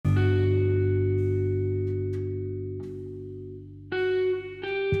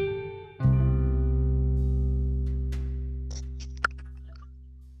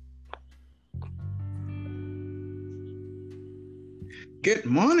Good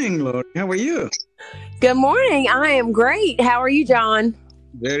morning, Lord. How are you? Good morning. I am great. How are you, John?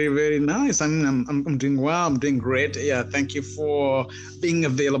 Very, very nice. I'm doing well. I'm doing great. Yeah, thank you for being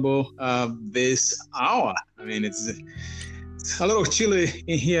available this hour. I mean, it's a little chilly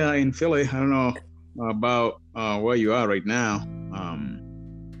in here in Philly. I don't know about where you are right now. Um,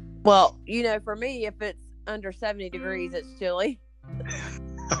 Well, for me, if it's under 70 degrees, it's chilly.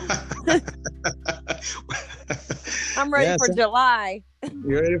 I'm ready yeah, for July.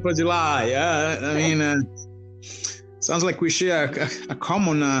 you're ready for July? Yeah, I mean, sounds like we share a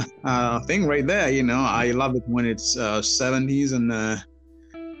common thing right there. I love it when it's 70s um,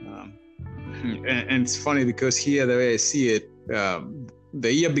 and it's funny because here, the way I see it,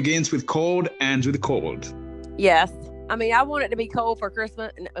 the year begins with cold, ends with cold. Yes. I mean, I want it to be cold for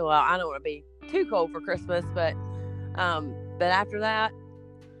Christmas. Well, I don't want to be too cold for Christmas, but after that,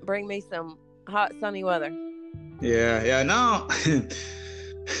 bring me some hot, sunny weather. Yeah. No,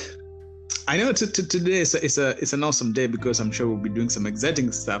 I know today it's an awesome day because I'm sure we'll be doing some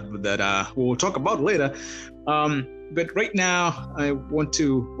exciting stuff that we'll talk about later. But right now, I want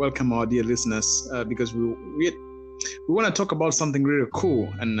to welcome our dear listeners because we want to talk about something really cool,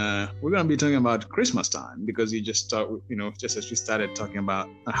 and we're going to be talking about Christmas time because you just just as we started talking about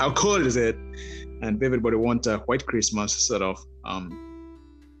how cold is it, and everybody wants a white Christmas sort of.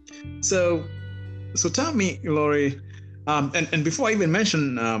 So tell me, Lori, and before I even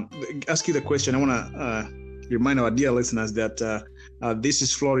ask you the question, I want to remind our dear listeners that this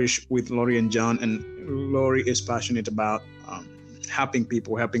is Flourish with Lori and John, and Lori is passionate about helping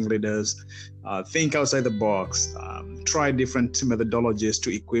people, helping leaders think outside the box, try different methodologies to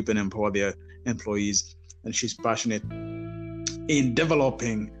equip and empower their employees. And she's passionate in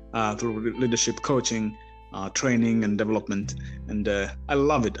developing through leadership coaching, training and development. And I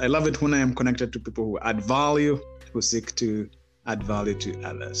love it. I love it when I am connected to people who add value, who seek to add value to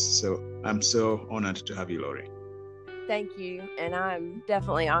others. So I'm so honored to have you, Lori. Thank you. And I'm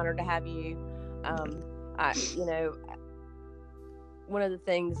definitely honored to have you. One of the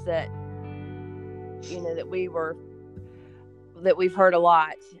things that that we've heard a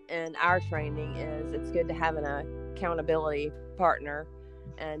lot in our training is it's good to have an accountability partner,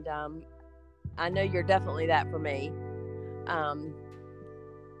 and I know you're definitely that for me.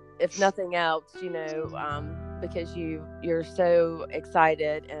 If nothing else, because you're so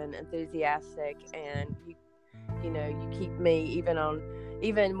excited and enthusiastic, and you keep me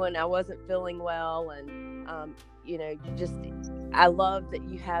even when I wasn't feeling well, and I love that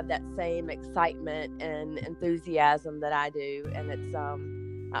you have that same excitement and enthusiasm that I do. And it's,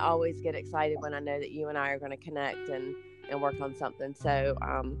 I always get excited when I know that you and I are going to connect and work on something. So,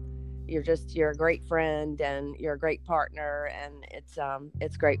 you're a great friend and you're a great partner, and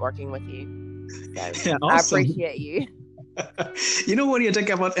it's great working with you. So Yeah, awesome. I appreciate you. When you talk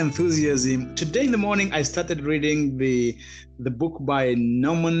about enthusiasm, today in the morning I started reading the book by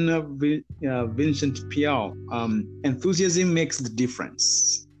Norman Vincent Peale. Enthusiasm Makes the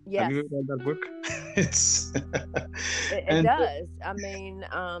Difference. Yes. Have you read that book? It does. I mean,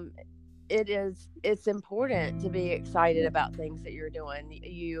 it's important to be excited about things that you're doing.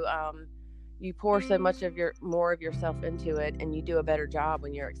 You pour so much of more of yourself into it, and you do a better job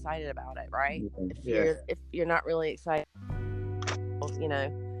when you're excited about it, right? If you're not really excited,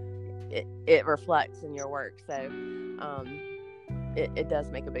 it reflects in your work. So it does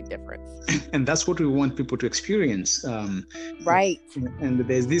make a big difference. And that's what we want people to experience. Right. And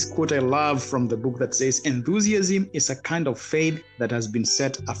there's this quote I love from the book that says, enthusiasm is a kind of faith that has been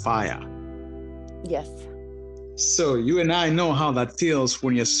set afire. Yes. So you and I know how that feels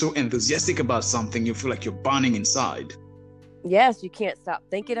when you're so enthusiastic about something, you feel like you're burning inside. Yes, you can't stop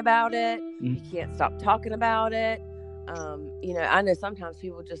thinking about it. Mm-hmm. You can't stop talking about it. I know sometimes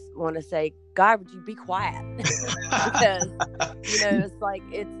people just want to say, God, would you be quiet? Because, it's like,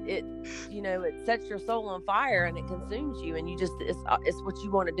 it sets your soul on fire and it consumes you, and it's what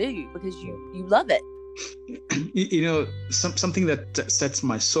you want to do because you love it. Something that sets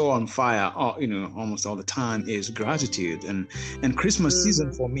my soul on fire, almost all the time is gratitude. And Christmas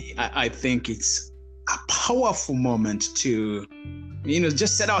season for me, I think it's a powerful moment to,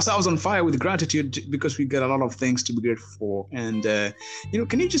 just set ourselves on fire with gratitude because we get a lot of things to be grateful for. And,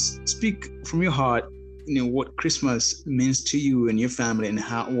 can you just speak from your heart, what Christmas means to you and your family, and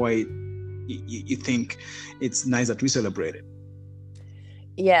why you think it's nice that we celebrate it?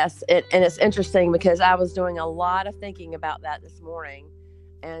 Yes, and it's interesting because I was doing a lot of thinking about that this morning,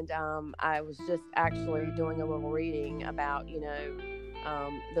 and I was just actually doing a little reading about,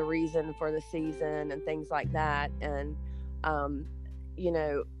 the reason for the season and things like that. And,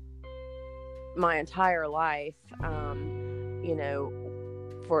 my entire life,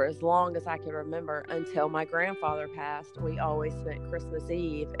 for as long as I can remember, until my grandfather passed, we always spent Christmas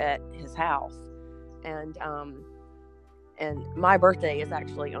Eve at his house. And my birthday is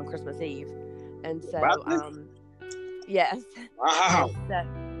actually on Christmas Eve. And so, yes. Wow.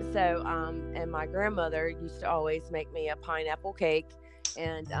 And my grandmother used to always make me a pineapple cake,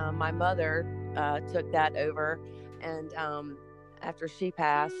 and my mother took that over, and after she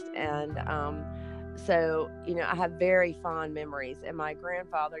passed, and so, I have very fond memories. And my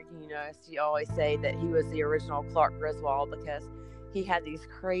grandfather, used to always say that he was the original Clark Griswold, because he had these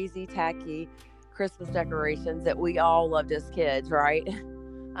crazy tacky Christmas decorations that we all loved as kids, right?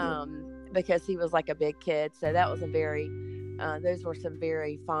 Because he was like a big kid. So that was those were some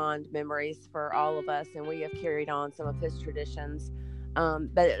very fond memories for all of us, and we have carried on some of his traditions.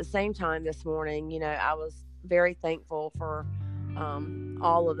 But at the same time this morning, I was very thankful for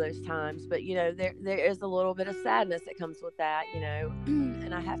all of those times. But, there is a little bit of sadness that comes with that,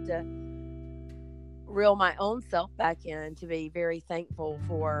 and I have to reel my own self back in to be very thankful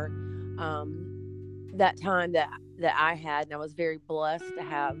for that time that I had. And I was very blessed to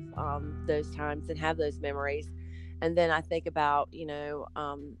have those times and have those memories. And then I think about,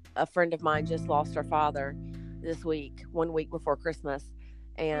 a friend of mine just lost her father this week, 1 week before Christmas.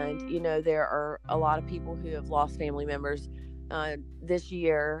 And, there are a lot of people who have lost family members this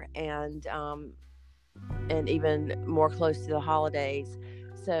year, and even more close to the holidays.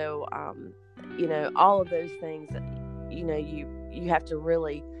 So, all of those things, you have to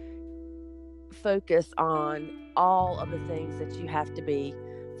really focus on all of the things that you have to be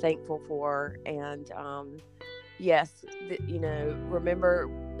thankful for. And, yes, remember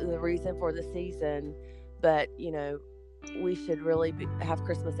the reason for the season, but, we should really have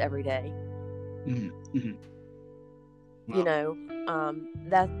Christmas every day. Mm-hmm. Mm-hmm. Wow.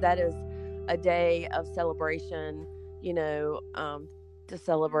 That is a day of celebration, to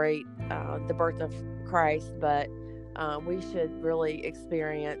celebrate the birth of Christ, but we should really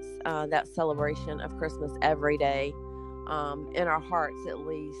experience that celebration of Christmas every day, in our hearts at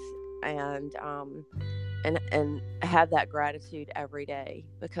least, and have that gratitude every day,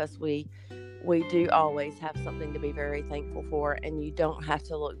 because we do always have something to be very thankful for, and you don't have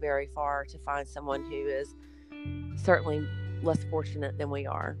to look very far to find someone who is certainly less fortunate than we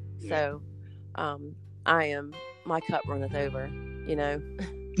are. Yeah. So my cup runneth over,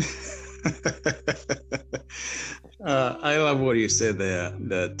 I love what you said there,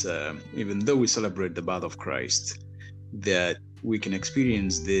 that even though we celebrate the birth of Christ, that we can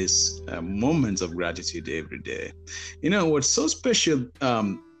experience these moments of gratitude every day. What's so special,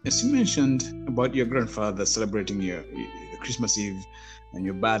 as you mentioned about your grandfather celebrating your Christmas Eve and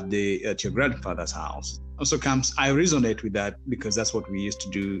your birthday at your grandfather's house, I resonate with that, because that's what we used to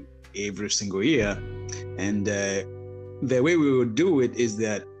do every single year. And the way we would do it is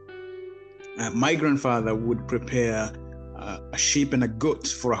that my grandfather would prepare a sheep and a goat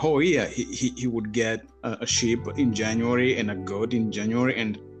for a whole year. He would get a sheep in January and a goat in January,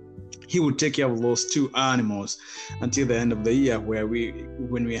 and he would take care of those two animals until the end of the year, where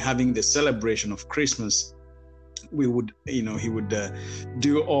when we're having the celebration of Christmas, he would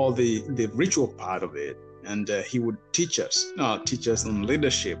do all the ritual part of it. And he would teach us on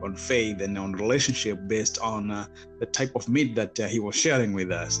leadership, on faith, and on relationship based on the type of meat that he was sharing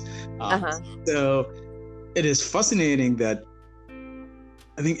with us. So it is fascinating that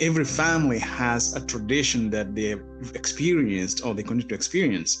I think every family has a tradition that they've experienced or they continue to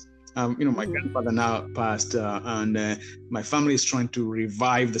experience. My grandfather now passed, and my family is trying to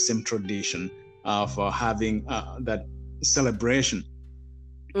revive the same tradition of having that celebration.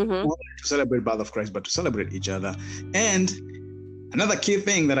 Not to celebrate the birth of Christ, but to celebrate each other. And another key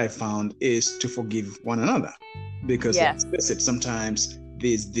thing that I found is to forgive one another, because sometimes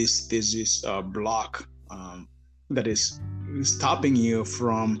there's this block that is stopping you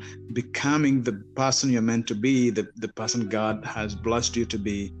from becoming the person you're meant to be, the person God has blessed you to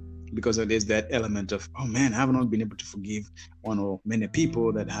be, because there's that element of, oh man, I have not been able to forgive one or many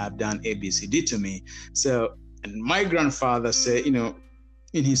people that have done A, B, C, D to me. So, and my grandfather said,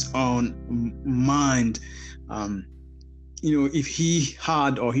 in his own mind, if he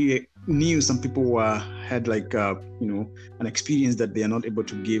had or he knew some people had an experience that they are not able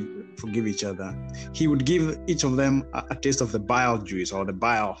to forgive each other, he would give each of them a taste of the bile juice or the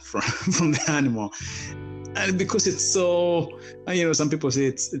bile from the animal. And because it's so, some people say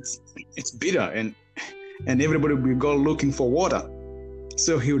it's bitter, and everybody will go looking for water.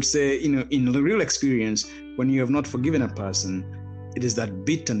 So he would say, in the real experience, when you have not forgiven a person, it is that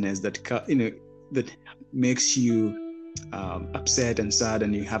bitterness that that makes you upset and sad,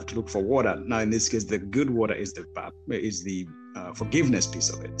 and you have to look for water. Now, in this case, the good water is the forgiveness piece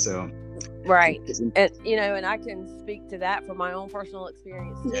of it. So right, and and I can speak to that from my own personal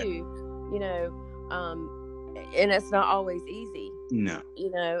experience too. And it's not always easy. No.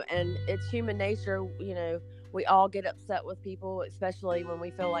 And it's human nature. We all get upset with people, especially when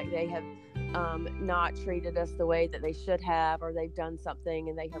we feel like they have not treated us the way that they should have, or they've done something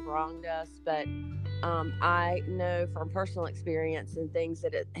and they have wronged us. But I know from personal experience and things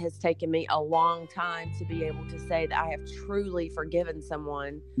that it has taken me a long time to be able to say that I have truly forgiven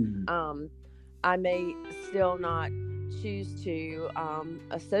someone. Mm-hmm. I may still not choose to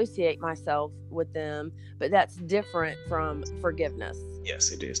associate myself with them, but that's different from forgiveness.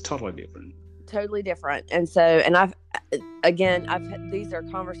 Yes, it is totally different. Totally different. And so, and I've had, these are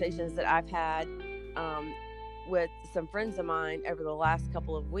conversations that I've had with some friends of mine over the last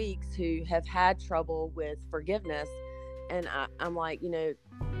couple of weeks who have had trouble with forgiveness. And I'm like,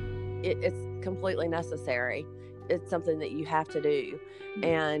 it's completely necessary. It's something that you have to do.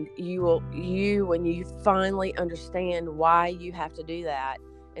 And when you finally understand why you have to do that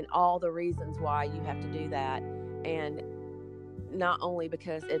and all the reasons why you have to do that, and not only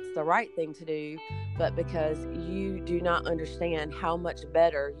because it's the right thing to do, but because you do not understand how much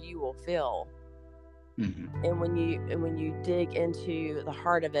better you will feel. Mm-hmm. And when you dig into the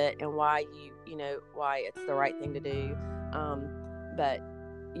heart of it and why why it's the right thing to do, but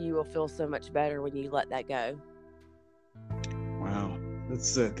you will feel so much better when you let that go. Wow,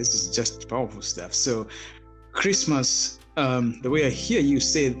 this is just powerful stuff. So Christmas, the way I hear you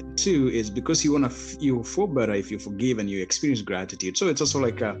say it too, is because you feel better if you forgive and you experience gratitude. So it's also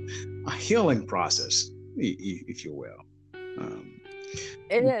like a healing process, if you will.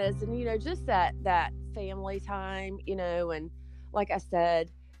 It is, and just that family time, and like I said,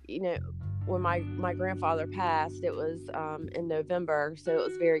 when my grandfather passed, it was in November, so it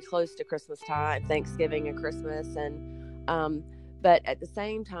was very close to Christmas time, Thanksgiving and Christmas, and but at the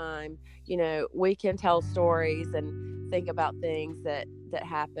same time, we can tell stories and think about things that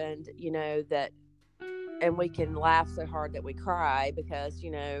happened, and we can laugh so hard that we cry because,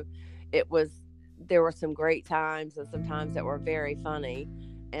 there were some great times and some times that were very funny.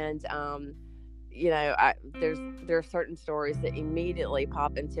 And, there are certain stories that immediately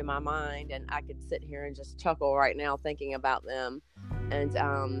pop into my mind, and I could sit here and just chuckle right now thinking about them. And,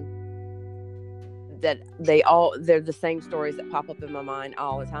 that they're the same stories that pop up in my mind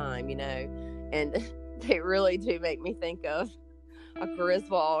all the time, and they really do make me think of a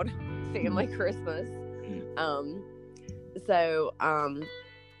Griswold family Christmas.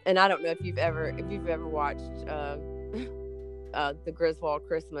 And I don't know if you've ever watched the Griswold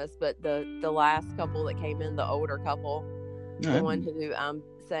Christmas, but the last couple that came in, the older couple, the one who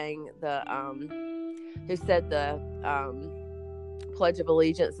sang who said the Pledge of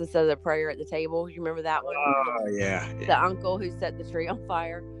Allegiance instead of the prayer at the table. You remember that one? Oh, yeah. The uncle who set the tree on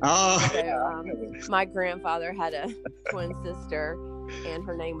fire. Oh, so, my grandfather had a twin sister, and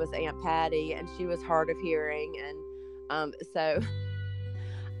her name was Aunt Patty, and she was hard of hearing. And so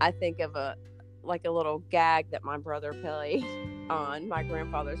I think of a little gag that my brother played on my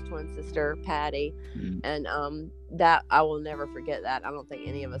grandfather's twin sister, Patty. And that I will never forget that. I don't think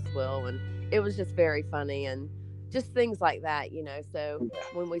any of us will. And it was just very funny, and just things like that, so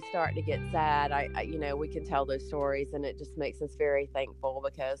when we start to get sad, I we can tell those stories, and it just makes us very thankful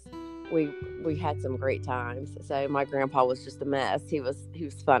because we had some great times. So my grandpa was just a mess. He was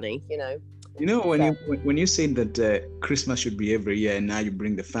funny, when you say that Christmas should be every year and now you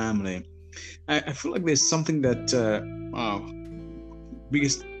bring the family, I feel like there's something that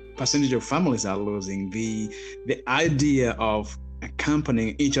biggest percentage of families are losing, the idea of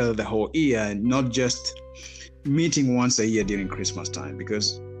accompanying each other the whole year, not just meeting once a year during Christmas time.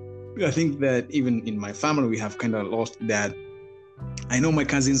 Because I think that even in my family, we have kind of lost that. I know my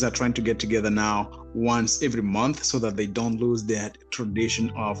cousins are trying to get together now once every month so that they don't lose that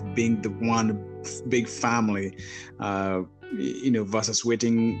tradition of being the one big family, versus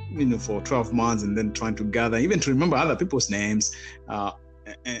waiting, for 12 months and then trying to gather, even to remember other people's names.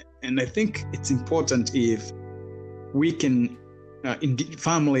 And I think it's important if we can, indeed,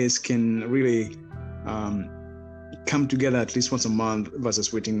 families can really come together at least once a month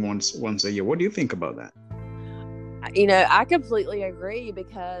versus waiting once a year. What do you think about that? I completely agree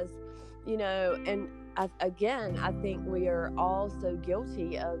because, and I think we are all so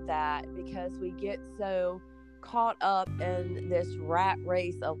guilty of that because we get so caught up in this rat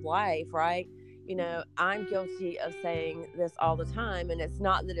race of life, right? I'm guilty of saying this all the time, and it's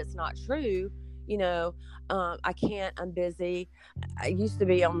not that it's not true. I can't, I'm busy. I used to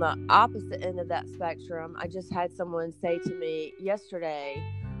be on the opposite end of that spectrum. I just had someone say to me yesterday,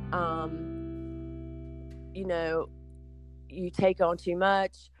 you take on too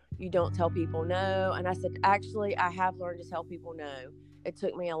much. You don't tell people no. And I said, actually, I have learned to tell people no. It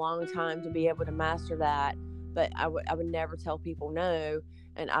took me a long time to be able to master that, but I would never tell people no,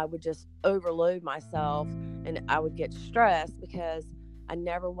 and I would just overload myself, and I would get stressed because I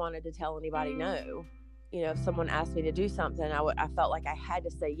never wanted to tell anybody no. You know, if someone asked me to do something, I felt like I had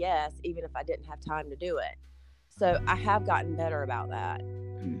to say yes, even if I didn't have time to do it. So I have gotten better about that,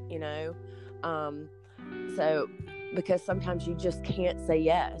 you know. So because sometimes you just can't say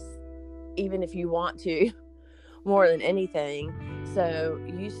yes, even if you want to, more than anything. So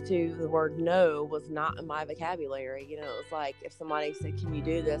used to, the word no was not in my vocabulary. You know, it was like if somebody said, can you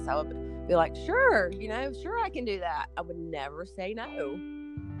do this? I would be like, sure, you know, sure, I can do that. I would never say no.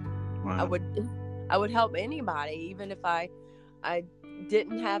 Wow. I would help anybody, even if I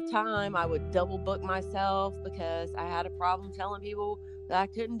didn't have time. I would double book myself because I had a problem telling people that I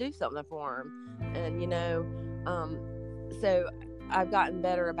couldn't do something for them. And, you know, so I've gotten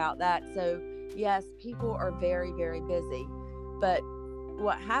better about that. So yes, people are very, very busy, but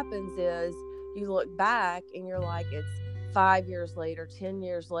what happens is you look back and you're like, it's 5 years later, 10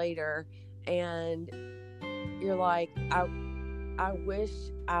 years later, and you're like, I wish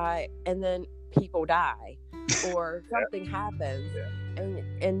and then people die or something happens,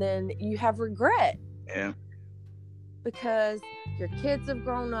 and then you have regret. Yeah. Because your kids have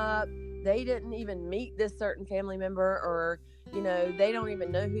grown up, they didn't even meet this certain family member, or you know, they don't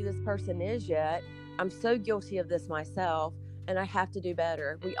even know who this person is yet. I'm so guilty of this myself, and I have to do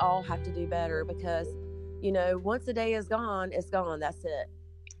better. We all have to do better because, you know, once a day is gone, it's gone. That's it.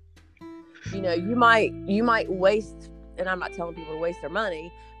 You know, you might waste, and I'm not telling people to waste their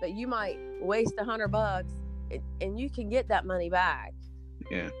money, but you might waste $100 and you can get that money back.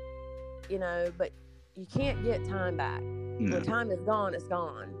 Yeah. You know, but you can't get time back. No. When time is gone, it's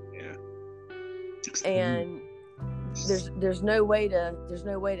gone. Yeah. And there's no way to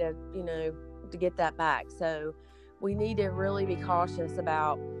you know, to get that back. So we need to really be cautious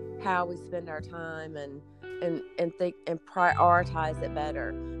about how we spend our time and think and prioritize it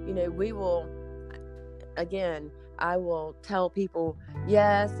better. You know, we will, again, I will tell people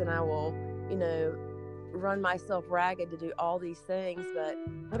yes, and I will, you know, run myself ragged to do all these things, but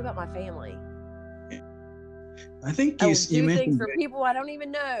what about my family? I think you mentioned things for people I don't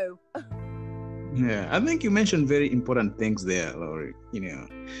even know. Yeah, I think you mentioned very important things there, Lori. You know,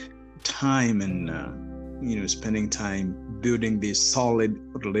 time and you know, spending time building these solid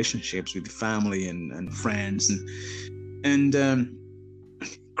relationships with family and friends, and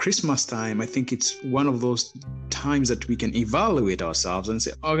Christmas time. I think it's one of those times that we can evaluate ourselves and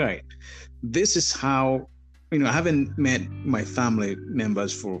say, all right, this is how, you know, I haven't met my family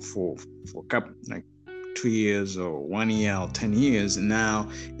members for a couple, like 2 years or 1 year or 10 years, and now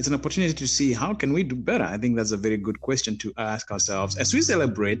it's an opportunity to see how can we do better. I think that's a very good question to ask ourselves as we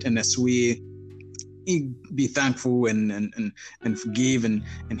celebrate and as we be thankful and forgive and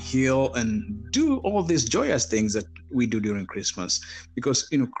heal and do all these joyous things that we do during Christmas. Because,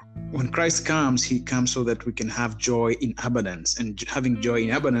 you know, when Christ comes, he comes so that we can have joy in abundance, and having joy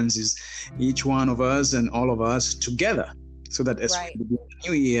in abundance is each one of us and all of us together, so that as we begin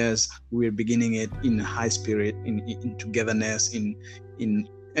New Year's, we're beginning it in high spirit, in togetherness,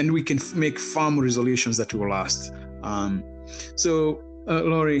 and we can make firm resolutions that will last. So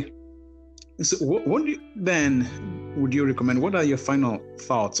Lori, so what would you recommend? What are your final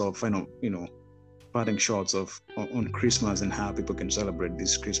thoughts or final, you know, parting shots on Christmas and how people can celebrate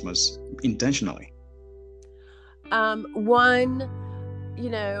this Christmas intentionally? One, you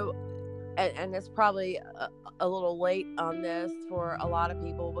know, and it's probably a little late on this for a lot of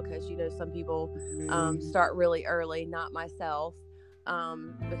people, because, you know, some people start really early, not myself,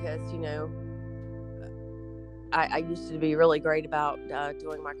 because, you know, I used to be really great about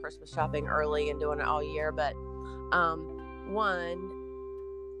doing my Christmas shopping early and doing it all year. But one,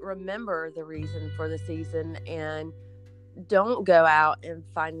 remember the reason for the season, and don't go out and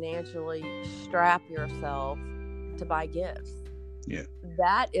financially strap yourself to buy gifts. Yeah.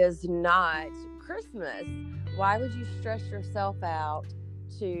 That is not Christmas. Why would you stress yourself out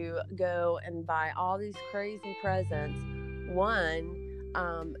to go and buy all these crazy presents? One,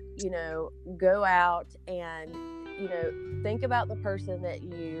 you know, go out and, you know, think about the person that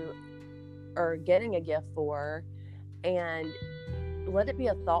you are getting a gift for, and let it be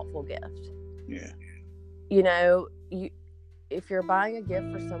a thoughtful gift. Yeah. You know, if you're buying a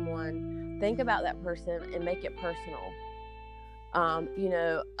gift for someone, think about that person and make it personal. You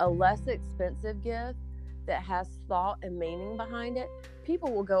know, a less expensive gift that has thought and meaning behind it.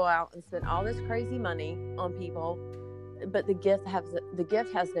 People will go out and spend all this crazy money on people, but the gift has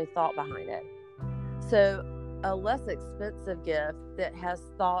no thought behind it. So a less expensive gift that has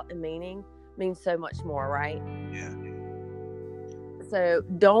thought and meaning means so much more, right? Yeah. So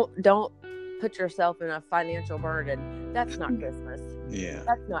don't put yourself in a financial burden. That's not Christmas. Yeah.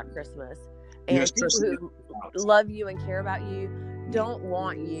 That's not Christmas. And people who love you and care about you don't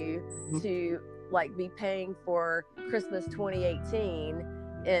want you to like be paying for Christmas 2018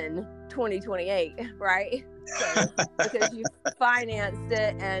 in 2028, right? So, because you financed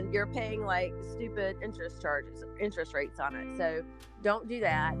it and you're paying like stupid interest rates on it. So don't do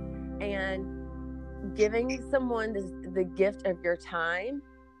that. And giving someone the gift of your time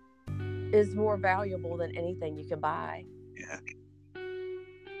is more valuable than anything you can buy. Yeah.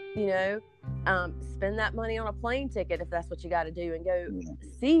 You know, spend that money on a plane ticket if that's what you got to do, and go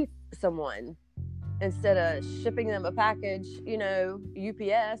see someone instead of shipping them a package, you know,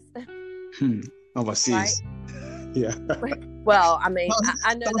 UPS. Overseas. Right? Yeah. Well, I mean,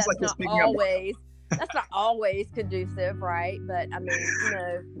 I know that's like that's not always conducive, right? But I mean, you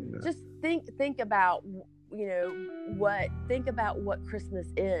know, just think about, you know, think about what Christmas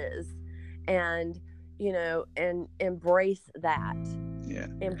is, and, you know, and embrace that. Yeah.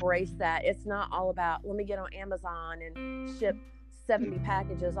 Embrace that. It's not all about, let me get on Amazon and ship 70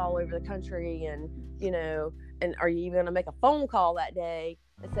 packages all over the country, and, you know, and are you even going to make a phone call that day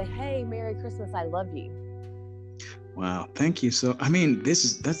and say, hey, Merry Christmas, I love you? Wow, thank you. So, I mean,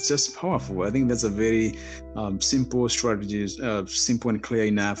 that's just powerful. I think that's a very simple strategy, simple and clear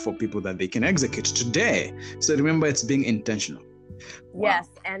enough for people that they can execute today. So remember, it's being intentional. Wow. Yes,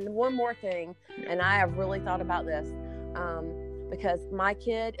 and one more thing, and I have really thought about this, because my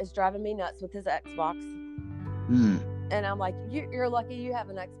kid is driving me nuts with his Xbox. And I'm like, you're lucky you have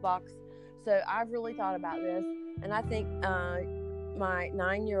an Xbox. So I've really thought about this, and I think my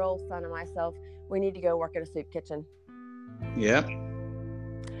 9-year-old son and myself, we need to go work at a soup kitchen. Yeah.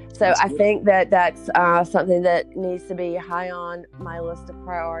 So I think that's something that needs to be high on my list of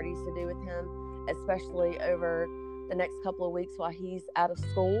priorities to do with him, especially over the next couple of weeks while he's out of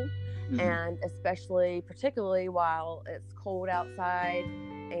school, and particularly while it's cold outside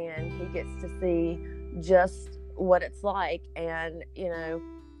and he gets to see just what it's like. And, you know,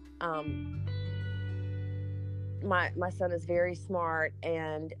 my son is very smart,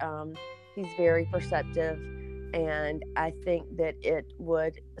 and he's very perceptive, and I think that it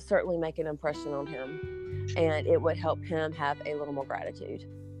would certainly make an impression on him, and it would help him have a little more gratitude.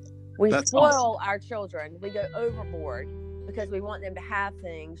 We spoil our children. We go overboard because we want them to have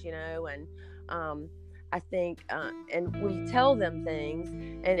things, you know, and I think, and we tell them things,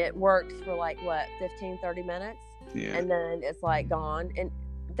 and it works for like, 15-30 minutes, and then it's like gone. And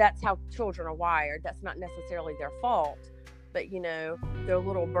that's how children are wired. That's not necessarily their fault, but, you know, their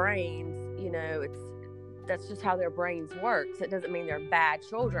little brains, you know, that's just how their brains work. So it doesn't mean they're bad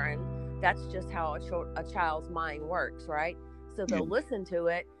children. That's just how a child's mind works, right? So they'll listen to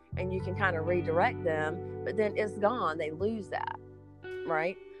it, and you can kind of redirect them, but then it's gone. They lose that,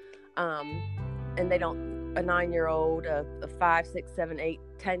 right? And they don't, a 9-year-old, a 5, 6, 7, 8,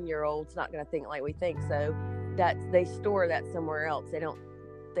 10-year-old's not going to think like we think. So they store that somewhere else. They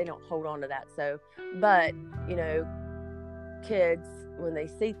don't hold on to that. So, but, you know, kids, when they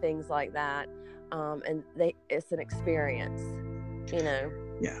see things like that, and it's an experience, you know.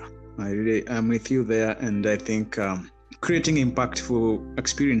 Yeah, I'm with you there. And I think creating impactful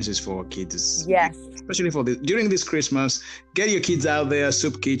experiences for our kids, especially during this Christmas, get your kids out there,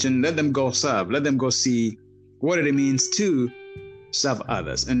 soup kitchen, let them go serve, let them go see what it means to serve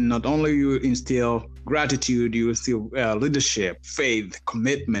others. And not only you instill gratitude, you instill leadership, faith,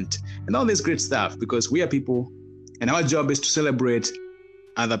 commitment, and all this great stuff, because we are people, and our job is to celebrate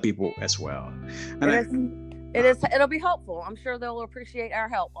other people as well. And it'll be helpful. I'm sure they'll appreciate our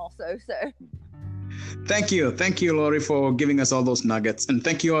help also. So thank you, Lori, for giving us all those nuggets, and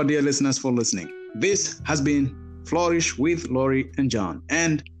thank you, our dear listeners, for listening. This has been Flourish with Lori and John,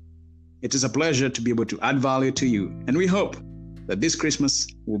 and it is a pleasure to be able to add value to you. And we hope that this Christmas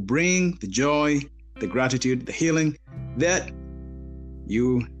will bring the joy, the gratitude, the healing that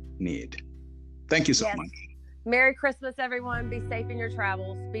you need. Thank you so much. Merry Christmas, everyone. Be safe in your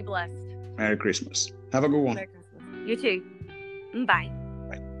travels. Be blessed. Merry Christmas. Have a good one. Merry Christmas. You too. Bye.